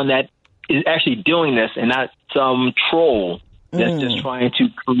someone that is actually doing this and not some troll that's just trying to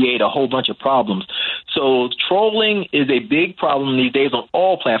create a whole bunch of problems. So trolling is a big problem these days on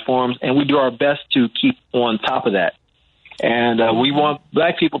all platforms, and we do our best to keep on top of that. And we want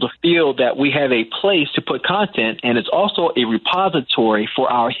black people to feel that we have a place to put content, and it's also a repository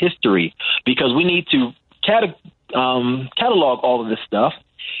for our history, because we need to catalog all of this stuff,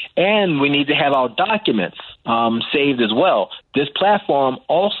 and we need to have our documents saved as well. This platform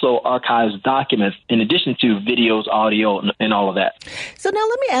also archives documents in addition to videos, audio, and all of that. So now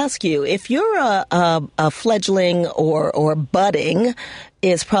let me ask you, if you're a fledgling or budding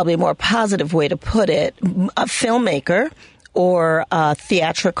is probably a more positive way to put it, a filmmaker or a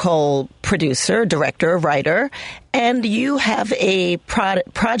theatrical producer, director, writer, and you have a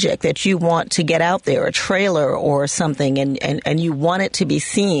project that you want to get out there, a trailer or something, and you want it to be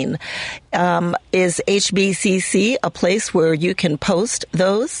seen. Is HBCC a place where you can post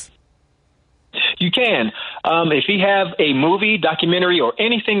those? You can. If you have a movie, documentary, or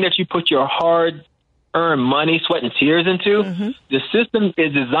anything that you put your hard-earned money, sweat, and tears into, the system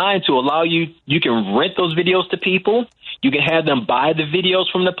is designed to allow you can rent those videos to people. You can have them buy the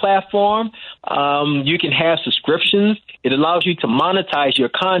videos from the platform. You can have subscriptions. It allows you to monetize your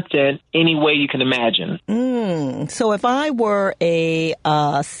content any way you can imagine. So if I were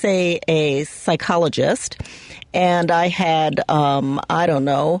say a psychologist, and I had, I don't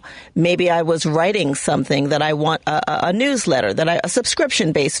know, maybe I was writing something that I want, a newsletter, a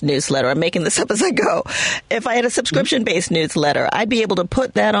subscription-based newsletter. I'm making this up as I go. If I had a subscription-based newsletter, I'd be able to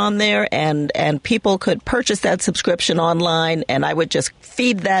put that on there, and people could purchase that subscription online, and I would just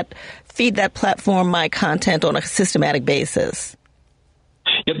feed that platform my content on a systematic basis.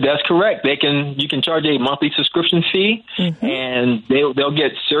 Yep, that's correct. You can charge a monthly subscription fee, and they'll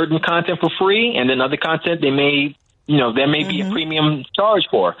get certain content for free, and then other content there may be a premium charge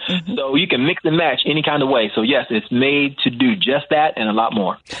for. So you can mix and match any kind of way. So yes, it's made to do just that and a lot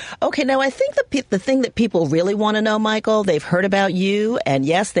more. Okay, now I think the thing that people really want to know, Michael, they've heard about you, and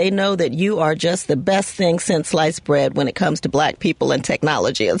yes, they know that you are just the best thing since sliced bread when it comes to Black people and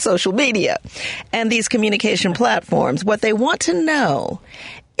technology and social media and these communication platforms. What they want to know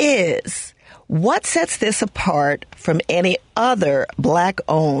is what sets this apart from any other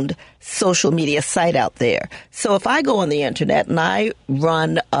Black-owned social media site out there. So if I go on the internet and I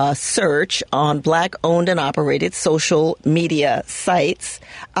run a search on Black-owned and operated social media sites,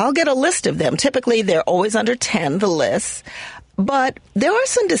 I'll get a list of them. Typically, they're always under 10, the list. But there are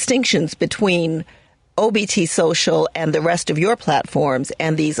some distinctions between OBT Social and the rest of your platforms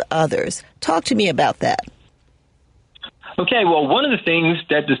and these others. Talk to me about that. Okay, well, one of the things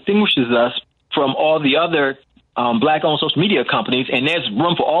that distinguishes us from all the other Black-owned social media companies, and there's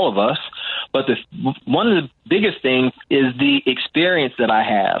room for all of us, but one of the biggest things is the experience that I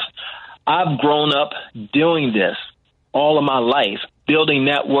have. I've grown up doing this all of my life, building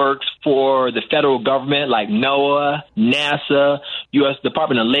networks for the federal government like NOAA, NASA, U.S.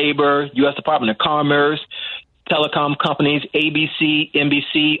 Department of Labor, U.S. Department of Commerce, telecom companies, ABC,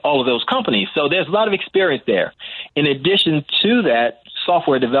 NBC, all of those companies. So there's a lot of experience there. In addition to that,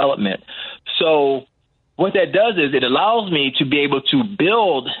 software development. So what that does is it allows me to be able to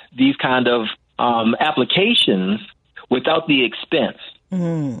build these kind of applications without the expense.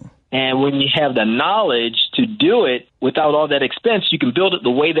 And when you have the knowledge to do it without all that expense, you can build it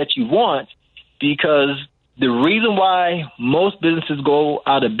the way that you want, because the reason why most businesses go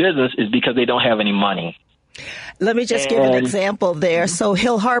out of business is because they don't have any money. Let me just give an example there. So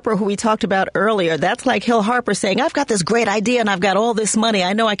Hill Harper, who we talked about earlier, that's like Hill Harper saying, I've got this great idea and I've got all this money.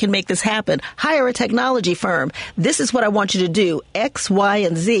 I know I can make this happen. Hire a technology firm. This is what I want you to do, X, Y,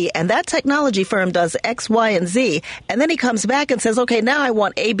 and Z. And that technology firm does X, Y, and Z. And then he comes back and says, okay, now I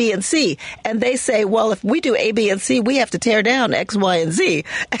want A, B, and C. And they say, well, if we do A, B, and C, we have to tear down X, Y, and Z.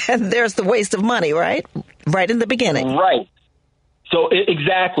 And there's the waste of money, right? Right in the beginning. Right. So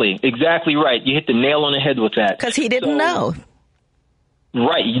exactly right. You hit the nail on the head with that. Because he didn't know.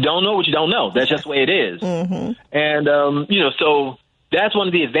 Right. You don't know what you don't know. That's just the way it is. And, so that's one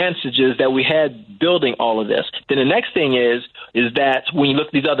of the advantages that we had building all of this. Then the next thing is that when you look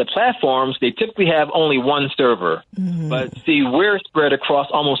at these other platforms, they typically have only one server. But see, we're spread across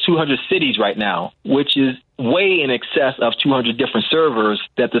almost 200 cities right now, which is way in excess of 200 different servers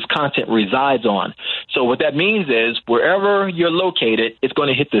that this content resides on. So what that means is wherever you're located, it's going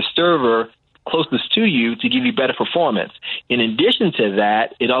to hit the server closest to you to give you better performance. In addition to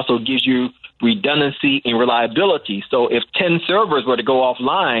that, it also gives you redundancy and reliability. So if 10 servers were to go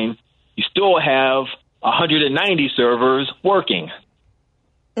offline, you still have 190 servers working.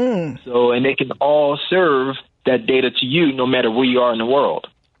 So, and they can all serve that data to you no matter where you are in the world.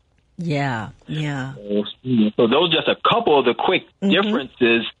 Yeah. So those are just a couple of the quick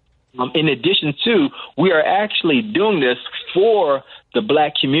differences. In addition to, we are actually doing this for the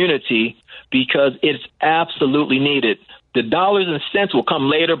Black community because it's absolutely needed. The dollars and cents will come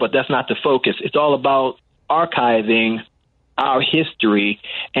later, but that's not the focus. It's all about archiving our history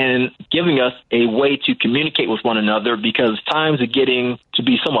and giving us a way to communicate with one another, because times are getting to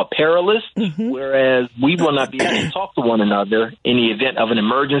be somewhat perilous, whereas we will not be able to talk to one another in the event of an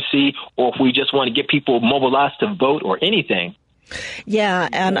emergency, or if we just want to get people mobilized to vote or anything. Yeah,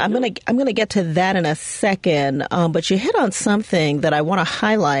 and I'm gonna get to that in a second. But you hit on something that I want to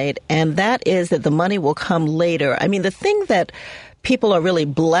highlight, and that is that the money will come later. I mean, the thing that people are really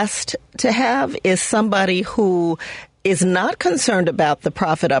blessed to have is somebody who is not concerned about the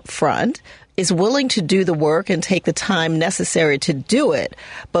profit up front, is willing to do the work and take the time necessary to do it.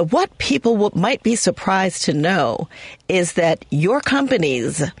 But what people might be surprised to know is that your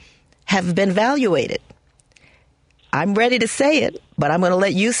companies have been valuated. I'm ready to say it, but I'm going to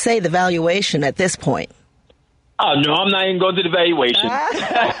let you say the valuation at this point. Oh, no, I'm not even going to the valuation.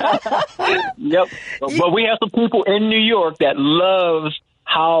 Yep. But we have some people in New York that loves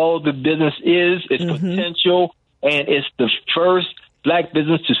how the business is, its potential, and it's the first Black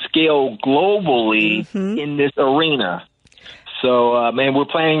business to scale globally in this arena. So, man, we're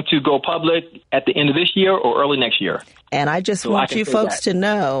planning to go public at the end of this year or early next year. And I just want you folks to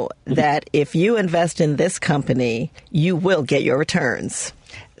know that if you invest in this company, you will get your returns.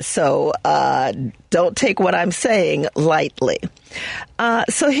 So don't take what I'm saying lightly.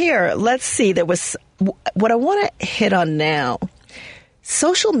 So here, let's see. There was what I want to hit on now.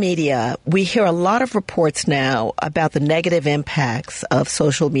 Social media, we hear a lot of reports now about the negative impacts of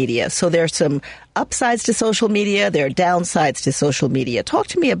social media. So there are some upsides to social media. There are downsides to social media. Talk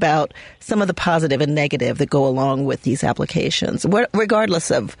to me about some of the positive and negative that go along with these applications, regardless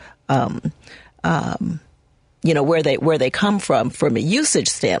of, where they come from a usage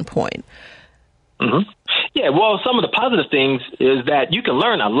standpoint. Mm-hmm. Yeah, well, some of the positive things is that you can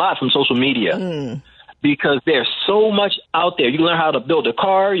learn a lot from social media. Because there's so much out there. You can learn how to build a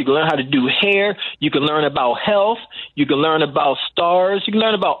car. You can learn how to do hair. You can learn about health. You can learn about stars. You can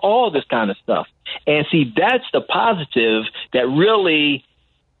learn about all this kind of stuff. And see, that's the positive that really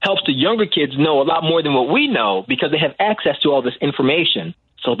helps the younger kids know a lot more than what we know because they have access to all this information.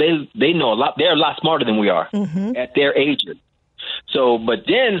 So they know a lot. They're a lot smarter than we are at their ages. So, but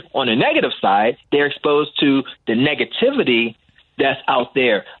then on the negative side, they're exposed to the negativity that's out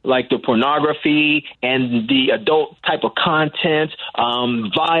there, like the pornography and the adult type of content,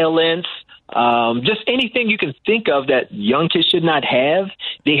 violence, just anything you can think of that young kids should not have,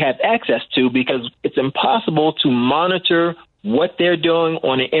 they have access to because it's impossible to monitor what they're doing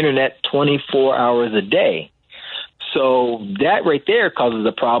on the internet 24 hours a day. So that right there causes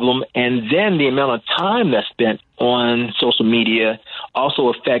a problem. And then the amount of time that's spent on social media also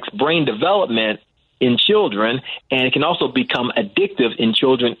affects brain development in children, and it can also become addictive in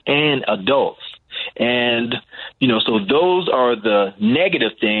children and adults. And, so those are the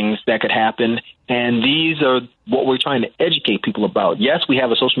negative things that could happen, and these are what we're trying to educate people about. Yes, we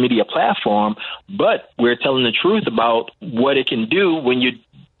have a social media platform, but we're telling the truth about what it can do when you're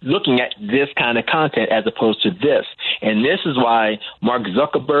looking at this kind of content as opposed to this. And this is why Mark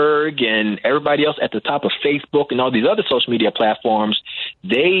Zuckerberg and everybody else at the top of Facebook and all these other social media platforms,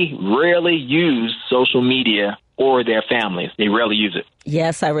 they rarely use social media or their families. They rarely use it.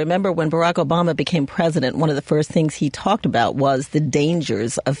 Yes, I remember when Barack Obama became president, one of the first things he talked about was the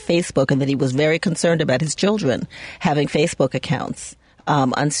dangers of Facebook and that he was very concerned about his children having Facebook accounts.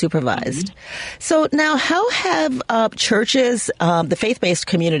 Unsupervised. So now how have churches, the faith-based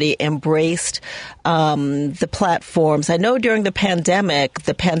community embraced the platforms? I know during the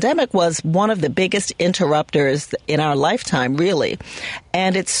pandemic was one of the biggest interrupters in our lifetime, really.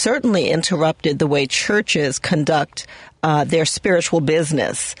 And it certainly interrupted the way churches conduct their spiritual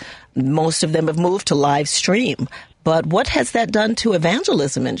business. Most of them have moved to live stream. But what has that done to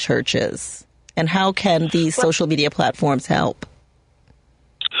evangelism in churches? And how can these social media platforms help?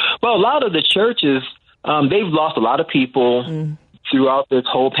 Well, a lot of the churches, they've lost a lot of people throughout this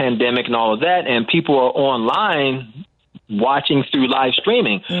whole pandemic and all of that, and people are online watching through live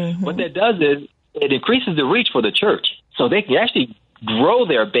streaming. What that does is it increases the reach for the church, so they can actually grow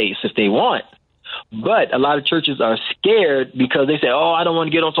their base if they want. But a lot of churches are scared because they say, oh, I don't want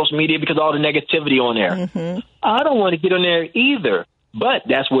to get on social media because of all the negativity on there. I don't want to get on there either. But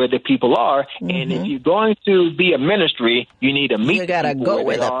that's where the people are. And if you're going to be a ministry, you need to meet. You got to go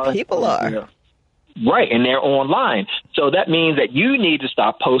where the people are. Right. And they're online. So that means that you need to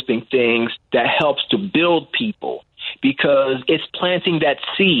stop posting things that helps to build people because it's planting that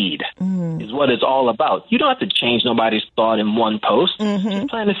seed is what it's all about. You don't have to change nobody's thought in one post. Just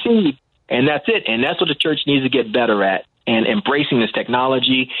plant a seed. And that's it. And that's what the church needs to get better at. And embracing this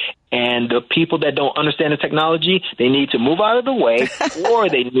technology, and the people that don't understand the technology, they need to move out of the way, or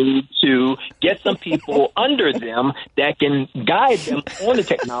they need to get some people under them that can guide them on the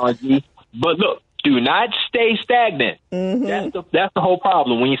technology. But look, Do not stay stagnant. That's the whole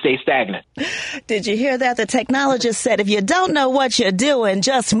problem when you stay stagnant. Did you hear that? The technologist said, if you don't know what you're doing,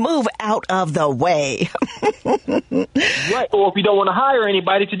 just move out of the way. Right. Or if you don't want to hire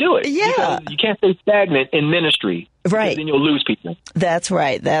anybody to do it. Yeah. Because you can't stay stagnant in ministry. Right. Then you'll lose people. That's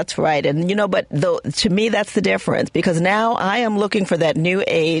right. That's right. And, but to me, that's the difference, because now I am looking for that new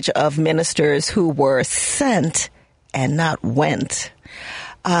age of ministers who were sent and not went.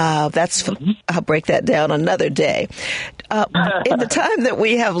 I'll break that down another day. In the time that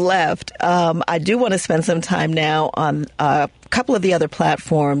we have left, I do want to spend some time now on a couple of the other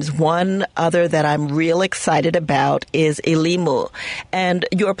platforms. One other that I'm real excited about is Elimu. And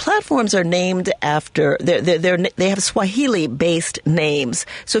your platforms are named after, they have Swahili-based names.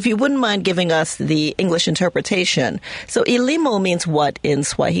 So if you wouldn't mind giving us the English interpretation. So Elimu means what in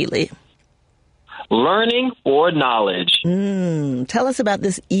Swahili? Learning or knowledge. Tell us about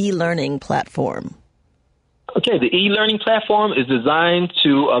this e-learning platform. Okay, the e-learning platform is designed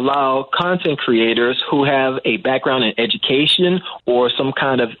to allow content creators who have a background in education or some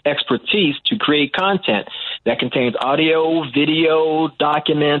kind of expertise to create content that contains audio, video,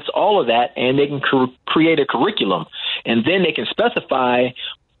 documents, all of that, and they can create a curriculum. And then they can specify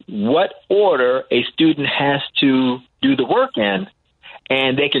what order a student has to do the work in,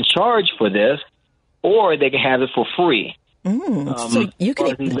 and they can charge for this, or they can have it for free. So you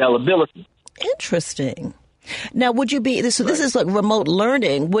can the availability. Interesting. Now, would you be this is like remote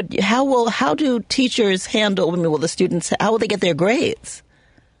learning? How do teachers handle? Will the students? How will they get their grades?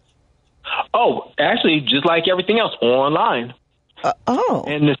 Oh, actually, just like everything else, online.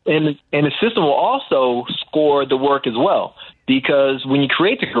 And the system will also score the work as well. Because when you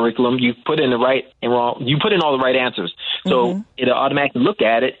create the curriculum, you put in the right and wrong. You put in all the right answers, so it'll automatically look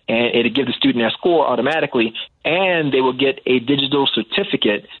at it and it'll give the student their score automatically, and they will get a digital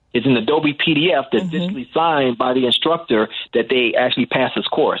certificate. It's an Adobe PDF that's digitally signed by the instructor that they actually passed this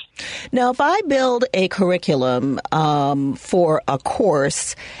course. Now, if I build a curriculum for a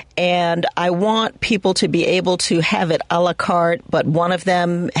course and I want people to be able to have it a la carte, but one of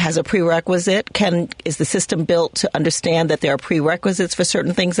them has a prerequisite, is the system built to understand that there are prerequisites for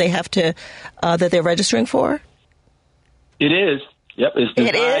certain things they have to that they're registering for? It is. Yep, it's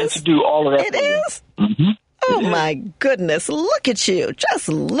designed to do all of that. It is? Mm-hmm. Oh, my goodness. Look at you. Just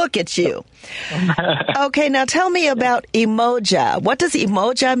look at you. Okay, now tell me about Umoja. What does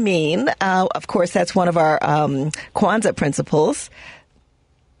Umoja mean? Of course, that's one of our Kwanzaa principles.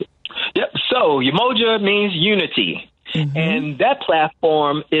 Yep, so Umoja means unity. And that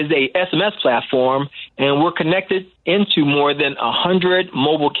platform is a SMS platform, and we're connected into more than 100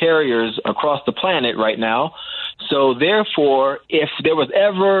 mobile carriers across the planet right now. So therefore, if there was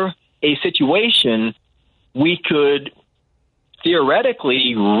ever a situation, we could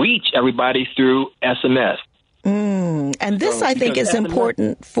theoretically reach everybody through SMS. And this, I think, is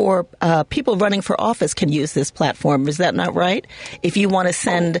important for people running for office can use this platform. Is that not right? If you want to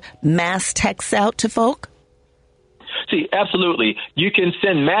send mass texts out to folk? See, absolutely. You can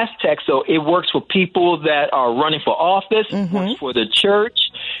send mass text, so it works for people that are running for office, works for the church.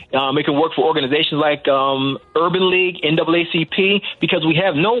 It can work for organizations like Urban League, NAACP, because we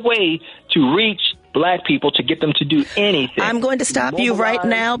have no way to reach Black people to get them to do anything. I'm going to stop you right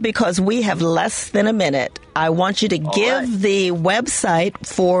now because we have less than a minute. I want you to give the website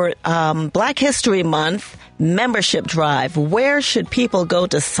for Black History Month membership drive. Where should people go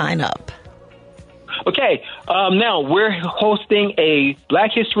to sign up? Okay, now we're hosting a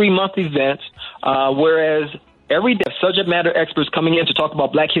Black History Month event, whereas every day subject matter experts coming in to talk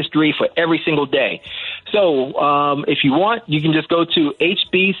about Black history for every single day. So if you want, you can just go to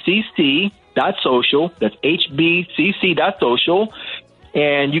hbcc.social. That's hbcc.social.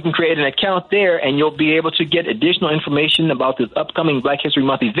 And you can create an account there, and you'll be able to get additional information about this upcoming Black History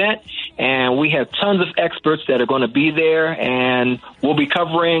Month event. And we have tons of experts that are going to be there, and we'll be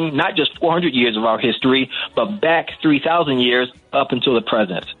covering not just 400 years of our history, but back 3,000 years up until the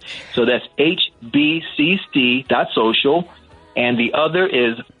present. So that's hbcc.social, and the other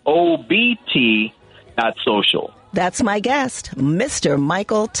is obt.social. That's my guest, Mr.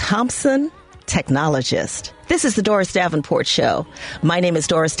 Michael Thompson, technologist. This is the Doris Davenport Show. My name is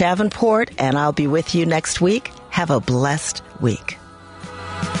Doris Davenport, and I'll be with you next week. Have a blessed week.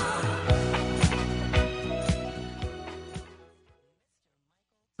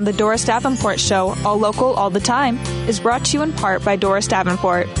 The Doris Davenport Show, all local, all the time, is brought to you in part by Doris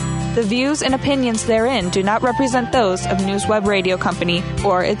Davenport. The views and opinions therein do not represent those of NewsWeb Radio Company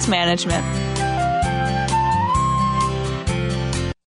or its management.